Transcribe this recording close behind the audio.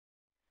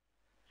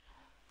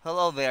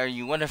Hello there,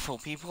 you wonderful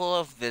people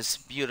of this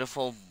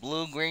beautiful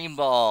blue-green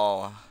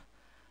ball.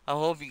 I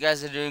hope you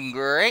guys are doing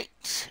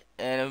great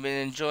and have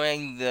been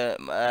enjoying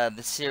the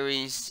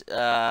series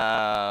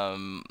of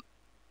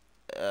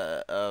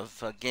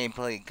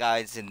gameplay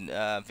guides and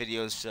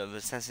videos of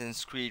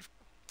Assassin's Creed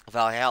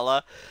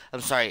Valhalla.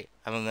 I'm sorry,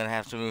 I'm gonna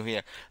have to move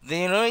here.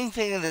 The annoying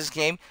thing in this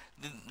game,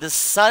 the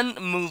sun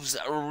moves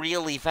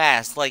really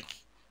fast. Like,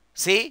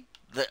 see,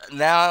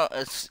 now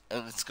it's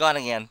gone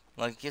again.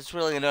 Like, it's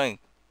really annoying.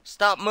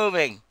 Stop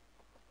moving.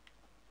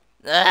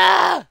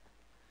 Ah!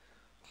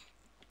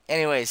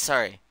 Anyway,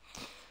 sorry.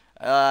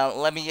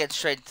 Let me get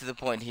straight to the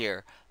point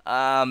here.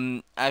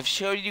 I've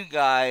showed you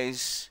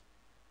guys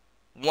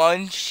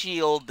one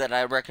shield that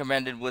I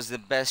recommended was the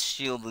best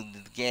shield in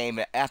the game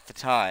at the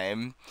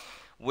time,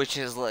 which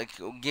is like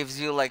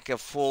gives you like a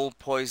full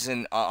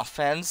poison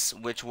offense,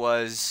 which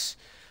was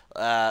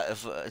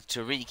to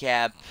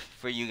recap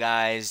for you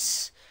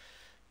guys.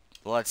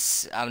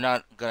 I'm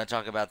not gonna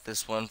talk about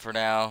this one for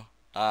now.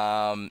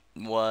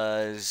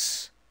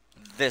 Was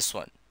this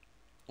one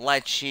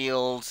light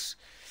shields?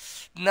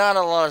 Not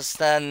a lot of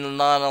stun,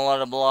 not a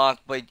lot of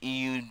block, but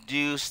you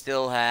do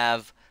still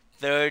have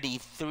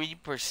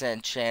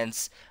 33%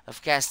 chance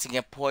of casting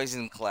a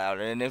poison cloud.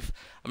 And if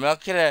I'm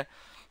not gonna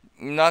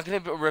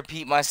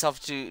repeat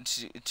myself too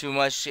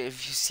much.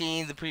 If you've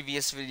seen the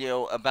previous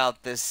video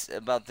about this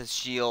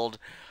shield,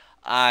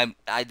 I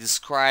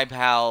describe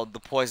how the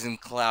poison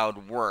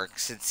cloud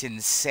works. It's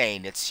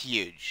insane. It's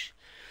huge.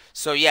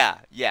 So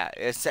yeah,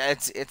 it's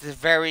a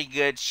very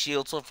good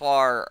shield so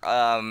far.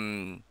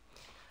 I've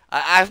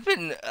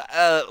been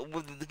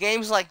with the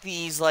games like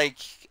these,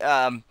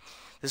 the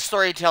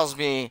story tells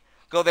me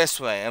go this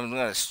way. I'm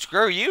gonna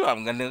screw you.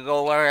 I'm gonna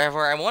go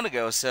wherever I want to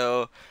go.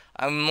 So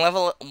I'm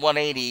level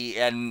 180,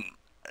 and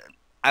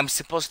I'm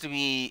supposed to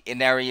be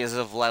in areas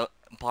of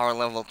power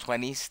level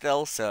 20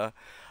 still. So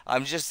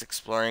I'm just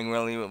exploring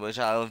really, which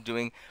I love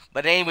doing.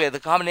 But anyway, the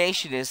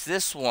combination is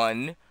this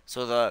one.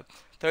 So the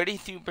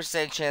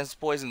 33% chance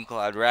poison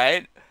cloud,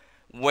 right?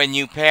 When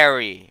you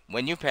parry,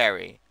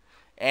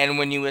 and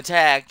when you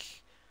attack,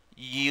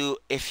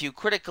 if you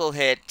critical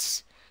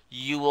hit,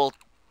 you will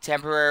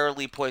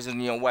temporarily poison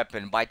your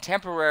weapon. By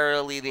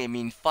temporarily, they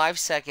mean 5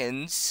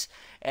 seconds,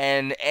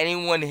 and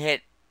anyone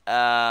hit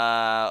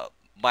by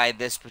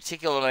this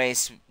particular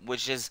mace,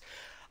 which is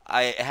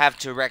I have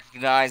to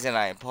recognize and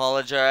I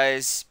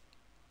apologize,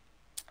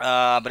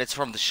 but it's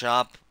from the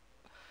shop.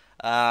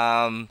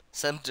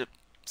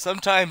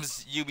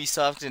 Sometimes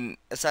Ubisoft and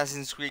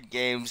Assassin's Creed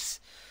games,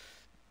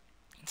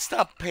 it's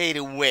not pay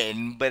to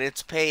win, but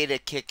it's pay to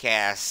kick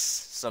ass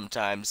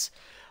sometimes.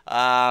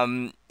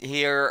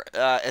 Here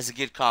is a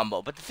good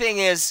combo. But the thing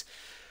is,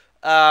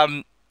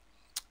 um,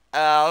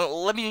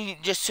 let me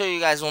just show you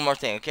guys one more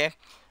thing, okay?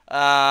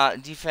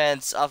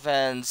 Defense,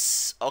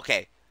 offense.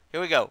 Okay,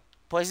 here we go.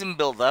 Poison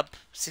buildup,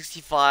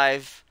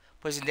 65.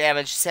 Poison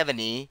damage,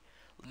 70.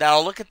 Now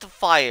look at the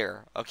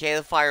fire, okay?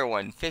 The fire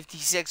one,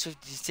 56,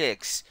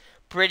 56.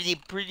 Pretty,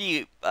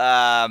 rookie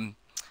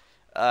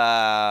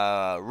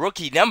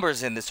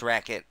numbers in this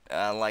racket,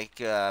 like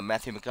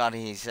Matthew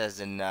McConaughey says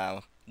in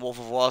Wolf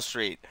of Wall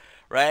Street,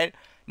 right?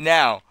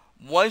 Now,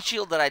 one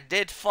shield that I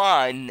did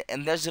find,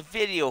 and there's a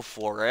video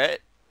for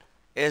it,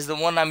 is the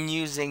one I'm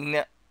using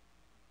now.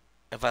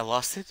 Have I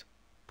lost it?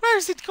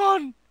 Where's it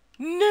gone?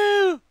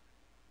 No!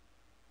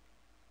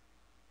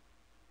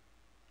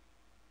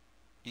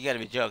 You gotta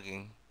be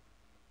joking.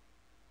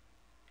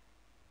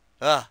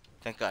 Ah,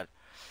 thank God.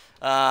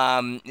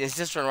 It's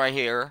this one right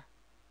here.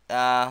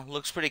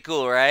 Looks pretty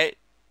cool, right?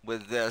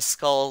 With the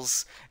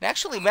skulls. It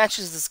actually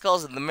matches the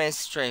skulls in the mace,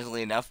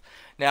 strangely enough.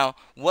 Now,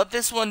 what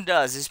this one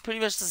does is pretty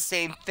much the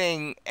same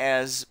thing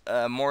as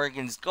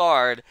Morrigan's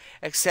guard,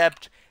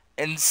 except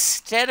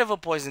instead of a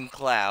poison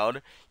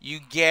cloud,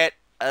 you get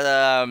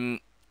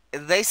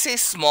they say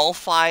small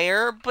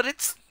fire, but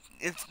it's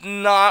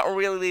not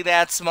really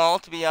that small,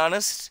 to be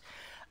honest.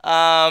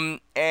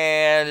 And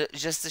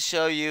just to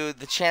show you,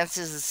 the chance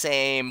is the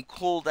same,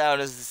 cooldown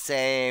is the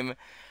same,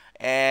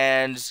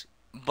 and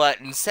but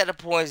instead of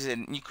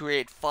poison, you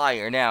create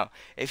fire. Now,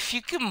 if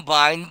you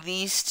combine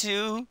these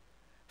two,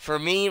 for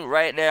me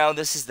right now,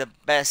 this is the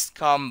best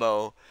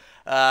combo.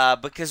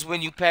 Because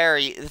when you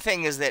parry, the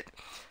thing is that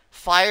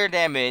fire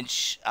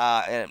damage,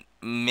 and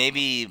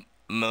maybe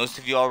most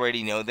of you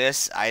already know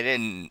this. I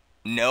didn't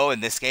know in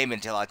this game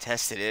until I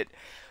tested it.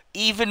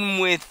 Even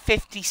with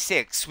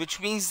 56, which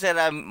means that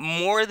I'm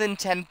more than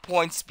 10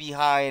 points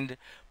behind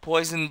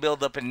poison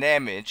buildup and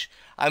damage,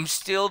 I'm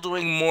still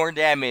doing more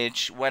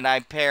damage when I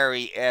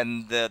parry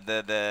and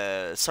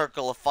the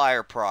circle of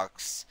fire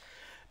procs.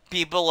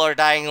 People are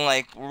dying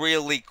like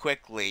really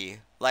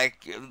quickly.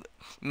 Like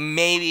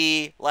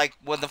maybe like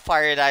when the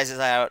fire dies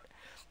out,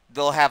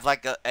 they'll have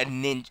like a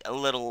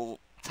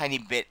little tiny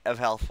bit of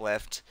health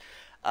left.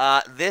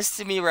 This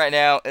to me right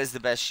now is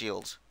the best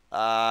shield.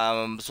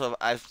 So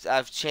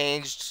I've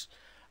changed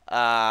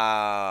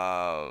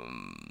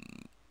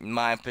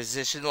my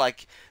position.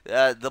 Like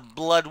the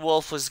Blood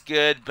Wolf was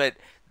good, but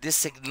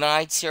this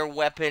ignites your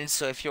weapon.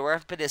 So if your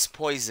weapon is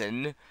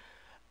poison,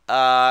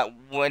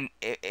 when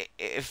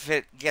if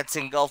it gets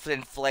engulfed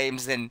in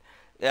flames, then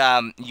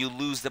you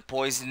lose the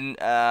poison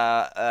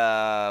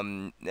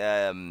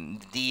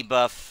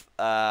debuff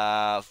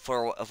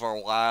for a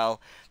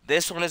while.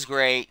 This one is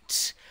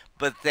great,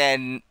 but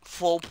then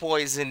full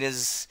poison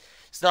is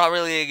it's not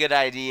really a good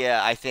idea,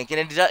 I think, and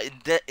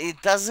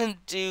it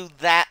doesn't do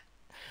that.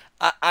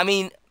 I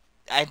mean,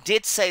 I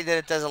did say that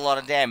it does a lot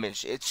of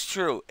damage. It's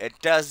true, it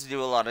does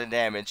do a lot of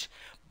damage,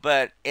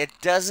 but it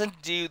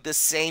doesn't do the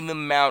same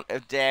amount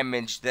of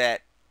damage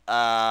that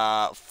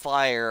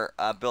fire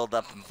build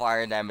up and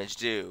fire damage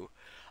do.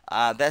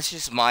 That's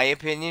just my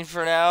opinion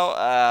for now.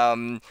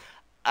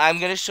 I'm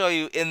gonna show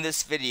you in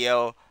this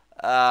video.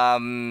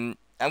 I'm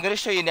gonna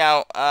show you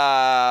now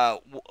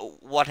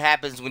what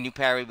happens when you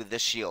parry with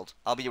this shield.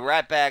 I'll be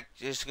right back.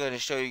 Just gonna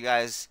show you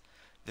guys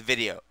the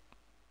video.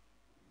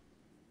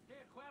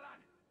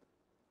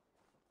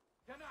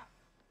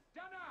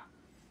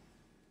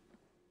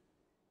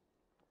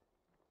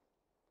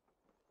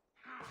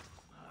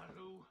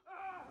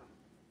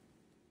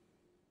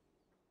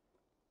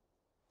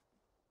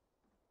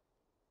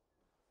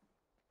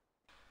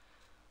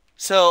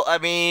 So, I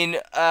mean,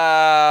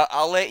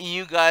 I'll let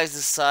you guys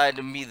decide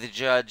and be the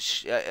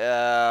judge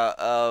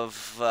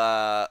of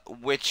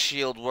which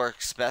shield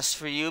works best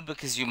for you,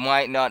 because you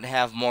might not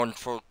have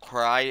Mournful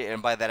Cry,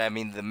 and by that I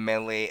mean the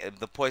melee,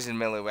 the poison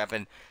melee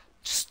weapon.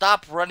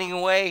 Stop running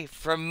away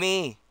from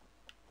me,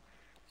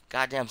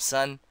 goddamn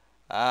son.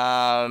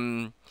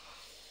 But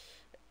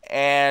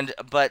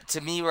to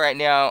me right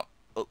now,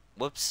 oh,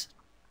 whoops.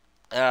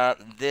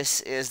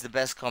 This is the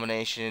best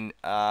combination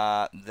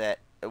that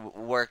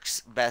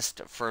works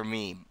best for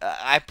me.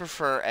 I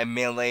prefer a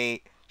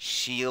melee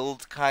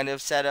shield kind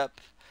of setup.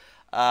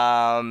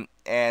 And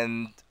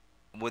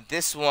with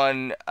this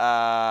one,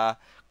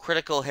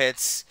 critical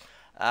hits.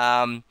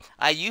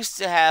 I used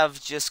to have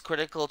just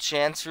critical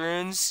chance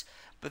runes,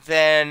 but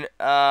then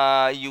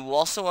you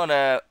also want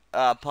to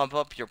pump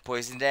up your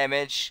poison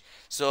damage.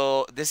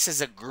 So this is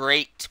a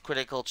great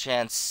critical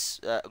chance.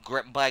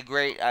 By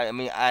great, I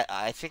mean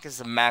I think it's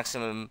the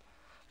maximum.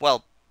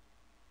 Well,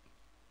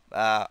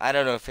 I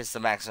don't know if it's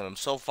the maximum.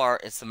 So far,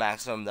 it's the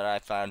maximum that I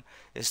found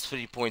is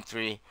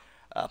 3.3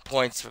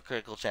 points for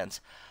critical chance.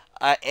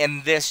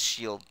 And this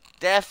shield,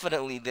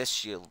 definitely this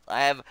shield.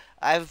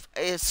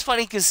 It's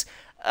funny because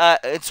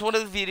it's one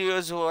of the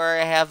videos where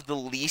I have the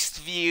least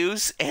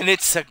views, and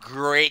it's a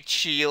great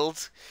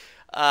shield.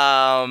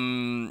 But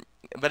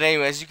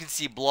anyway, as you can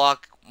see,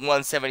 block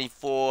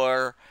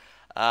 174,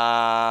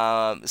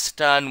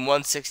 stun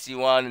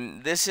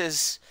 161. This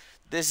is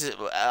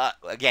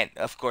again,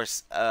 of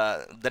course,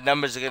 the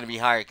numbers are gonna be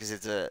higher because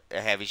it's a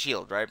heavy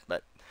shield, right?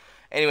 But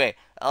anyway,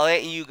 I'll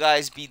let you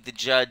guys be the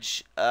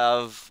judge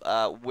of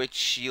which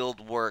shield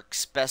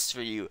works best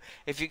for you.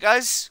 If you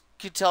guys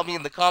could tell me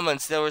in the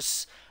comments, there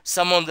was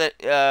someone that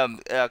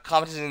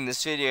commented in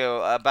this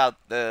video about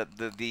the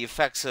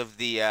effects of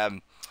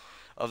the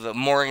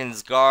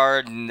Morrigan's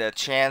guard and the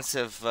chance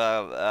of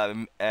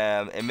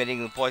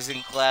emitting the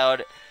poison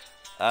cloud.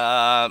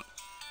 I'd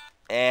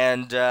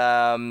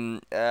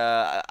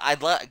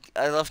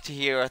love to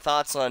hear your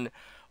thoughts on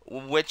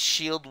which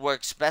shield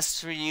works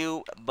best for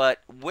you,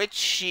 but which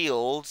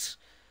shield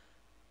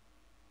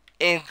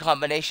in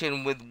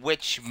combination with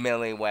which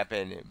melee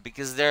weapon,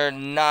 because there are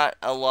not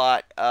a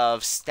lot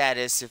of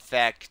status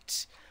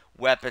effect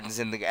weapons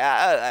in the.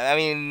 I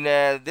mean,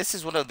 this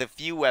is one of the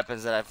few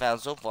weapons that I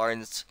found so far,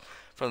 and it's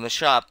from the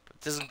shop.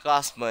 It doesn't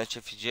cost much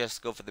if you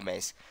just go for the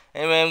mace.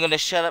 Anyway, I'm gonna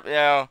shut up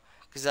now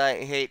because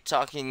I hate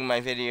talking in my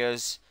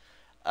videos.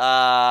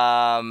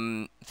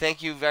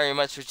 Thank you very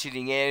much for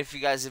tuning in. If you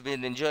guys have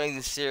been enjoying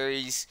the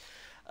series,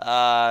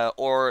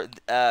 or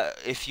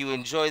if you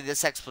enjoyed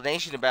this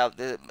explanation about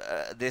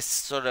this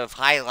sort of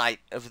highlight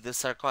of the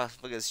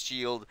Sarcophagus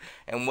shield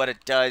and what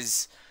it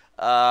does,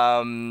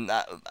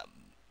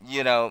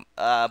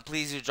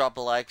 please do drop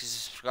a like,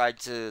 subscribe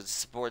to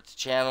support the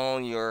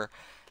channel. Your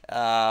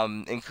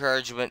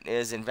encouragement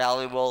is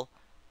invaluable.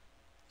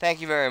 Thank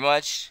you very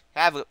much.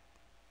 Have an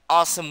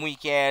awesome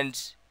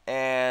weekend,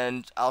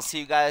 and I'll see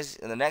you guys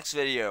in the next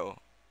video.